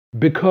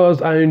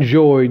because I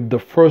enjoyed the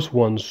first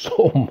one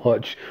so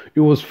much. It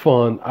was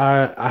fun.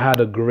 I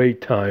had a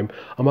great time.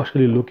 I'm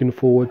actually looking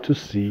forward to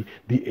see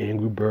the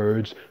Angry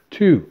Birds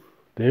 2.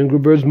 The Angry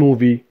Birds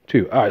movie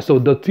too. All right, so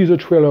the teaser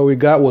trailer we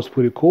got was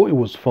pretty cool. It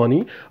was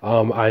funny.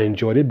 I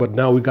enjoyed it. But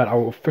now we got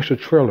our official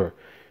trailer,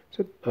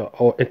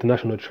 our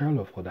international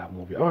trailer for that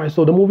movie. All right,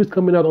 so the movie's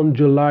coming out on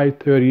July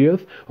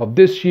 30th of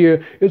this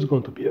year. It's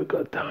going to be a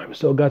good time.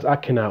 So guys, I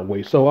cannot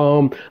wait. So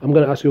I'm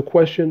gonna ask you a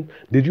question.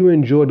 Did you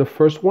enjoy the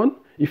first one?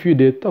 If you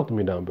did, talk to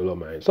me down below,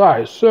 man. So, all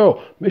right,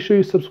 so make sure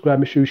you subscribe,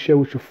 make sure you share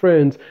with your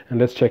friends, and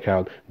let's check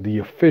out the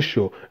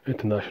official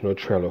international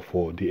trailer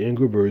for the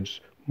Angry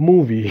Birds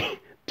movie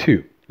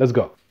 2. Let's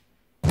go.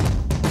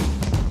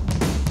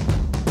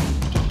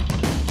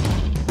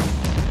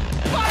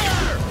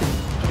 Fire!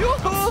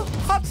 Yoo-hoo!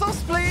 Hot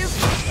sauce, please!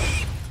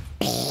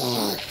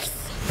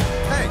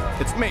 Hey,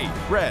 it's me,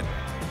 Red.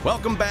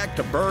 Welcome back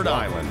to Bird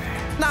Island.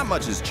 Not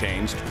much has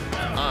changed.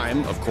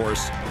 I'm, of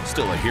course,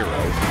 still a hero.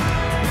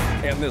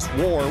 And this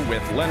war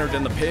with Leonard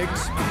and the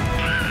pigs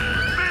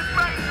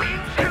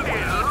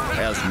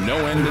has no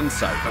end in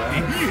sight.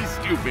 You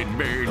stupid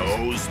birds.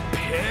 Those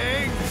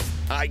pigs!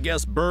 I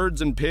guess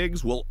birds and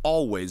pigs will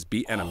always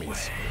be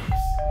enemies.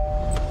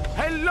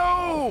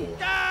 Hello!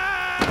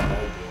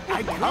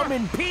 I come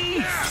in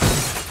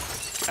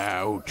peace.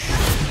 Ouch.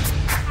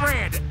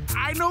 Fred,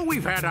 I know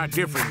we've had our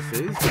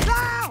differences,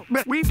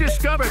 but we've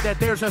discovered that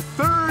there's a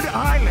third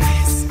island.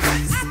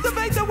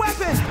 Activate the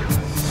weapon!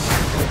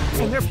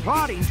 And they're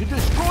plotting to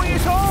destroy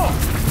us all.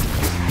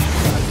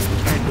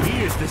 And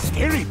here's the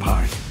scary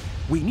part.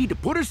 We need to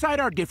put aside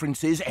our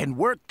differences and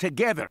work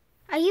together.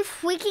 Are you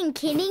freaking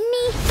kidding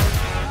me?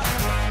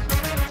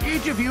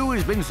 Each of you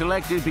has been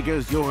selected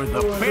because you're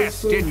the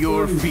best in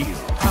your field.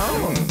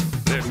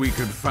 That we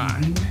could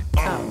find.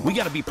 We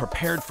gotta be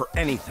prepared for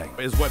anything,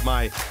 is what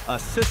my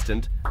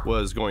assistant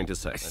was going to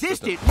say.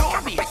 Assistant? No,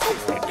 I'm the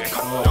assistant.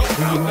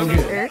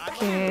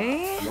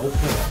 Okay.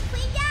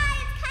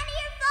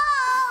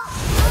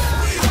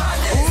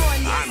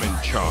 I'm in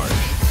charge.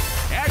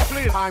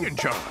 Actually, I'm in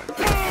charge.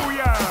 Oh,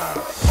 yeah.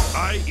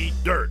 I eat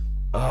dirt.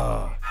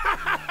 Where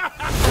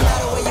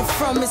you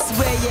from is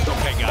where you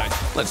Okay, guys,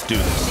 let's do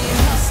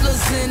this.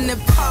 hustlers in the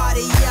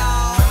party,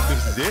 y'all.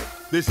 This is it.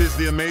 This is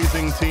the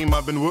amazing team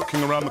I've been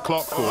working around the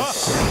clock for.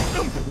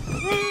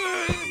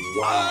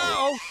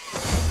 Wow.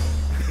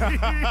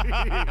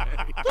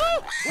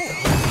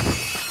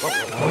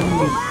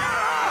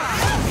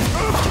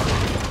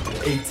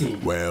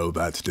 18. Well,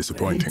 that's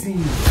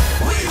disappointing.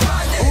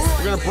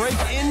 We're gonna break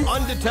in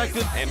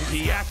undetected and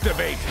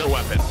deactivate the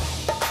weapon.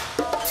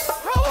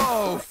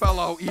 Hello,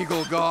 fellow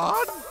Eagle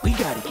God. We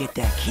gotta get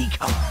that key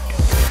card.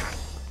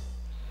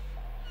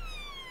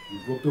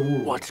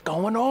 What's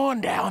going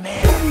on down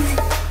there?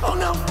 Oh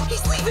no,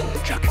 he's leaving.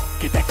 Chuck,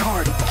 get that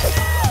card.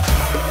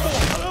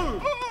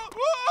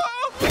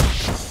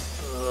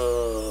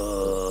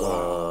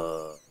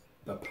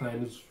 The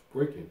plan is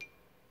breaking.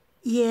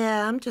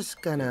 Yeah, I'm just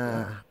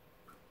gonna...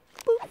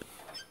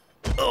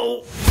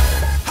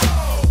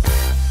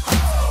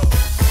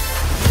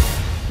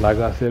 Like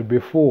I said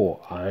before,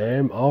 I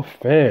am a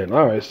fan.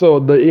 All right, so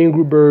the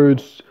Angry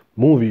Birds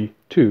movie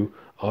 2,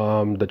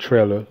 the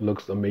trailer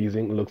looks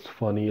amazing, looks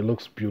funny, it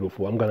looks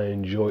beautiful. I'm gonna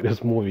enjoy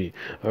this movie.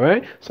 All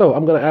right, so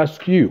I'm gonna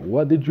ask you,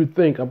 what did you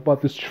think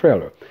about this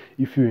trailer?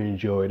 If you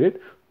enjoyed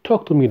it,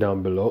 talk to me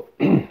down below.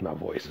 My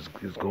voice is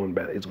going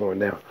bad, it's going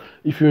down.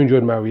 If you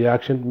enjoyed my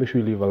reaction, make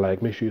sure you leave a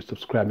like, make sure you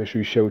subscribe, make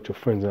sure you share with your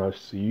friends, and I'll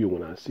see you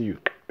when I see you.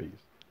 Peace.